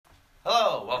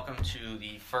Hello, welcome to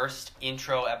the first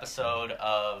intro episode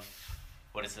of,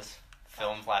 what is this?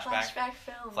 Film flashback? Flashback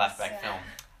film. Film.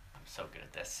 I'm so good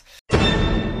at this.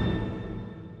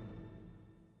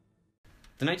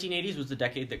 The 1980s was the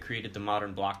decade that created the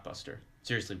modern blockbuster.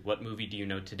 Seriously, what movie do you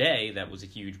know today that was a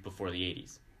huge before the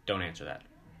 80s? Don't answer that.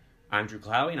 I'm Drew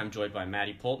Clowie, and I'm joined by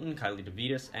Maddie Polton, Kylie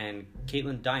DeVitas, and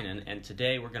Caitlin Dinan, and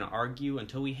today we're going to argue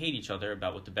until we hate each other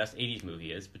about what the best 80s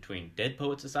movie is between Dead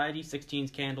Poets Society, 16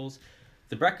 Candles,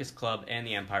 The Breakfast Club, and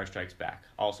The Empire Strikes Back,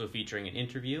 also featuring an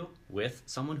interview with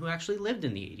someone who actually lived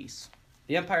in the 80s.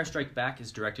 The Empire Strikes Back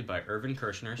is directed by Irvin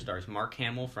Kershner, stars Mark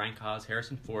Hamill, Frank Oz,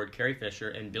 Harrison Ford, Carrie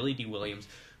Fisher, and Billy Dee Williams,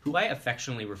 who I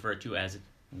affectionately refer to as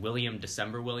William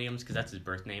December Williams, because that's his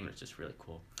birth name, and it's just really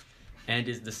cool. And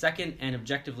is the second and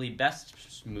objectively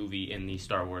best movie in the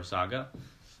Star Wars saga.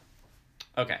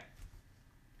 Okay.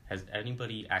 Has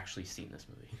anybody actually seen this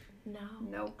movie?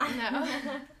 No.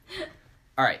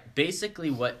 Alright,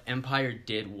 basically what Empire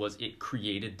did was it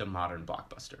created the modern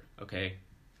blockbuster, okay?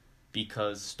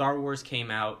 Because Star Wars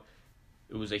came out,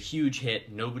 it was a huge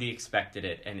hit, nobody expected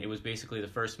it, and it was basically the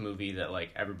first movie that,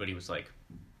 everybody was like,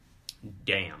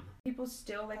 damn. People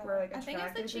still, were, attracted I think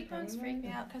it's the to cheekbones Penny. freak me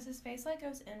out, because his face,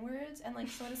 goes inwards, and,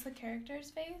 so does the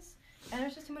character's face, and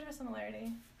there's just too much of a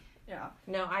similarity. Yeah.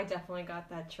 No, I definitely got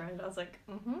that trend. I was like,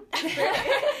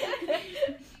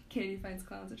 Katie finds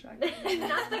clowns attractive.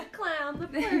 Not the clown, the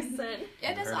person.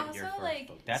 It is Heard it here also, first,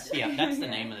 folks. That's the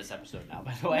name of this episode now,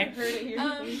 by the way. Heard it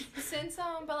here. since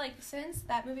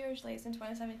that movie was released in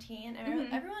 2017,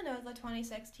 everyone knows the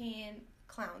 2016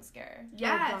 clown scare.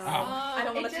 Yes. Oh, God. I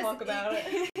don't want to talk about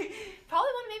it. Probably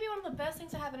maybe one of the best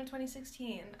things that happened in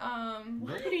 2016.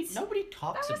 Nobody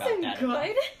talks That about wasn't that.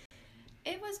 good.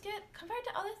 It was good compared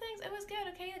to other things. It was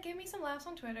good. Okay, it gave me some laughs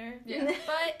on Twitter. Yeah.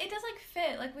 But it does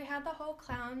fit. We had the whole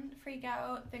clown freak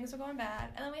out. Things were going bad,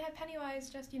 and then we had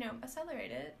Pennywise just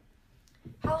accelerate it.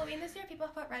 Halloween this year, people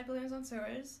put red balloons on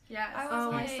sewers. Yes.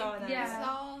 I saw that. Yeah. This is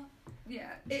all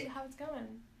Yeah. how it's going.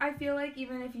 I feel like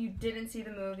even if you didn't see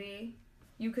the movie,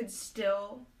 you could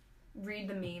still read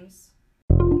the memes.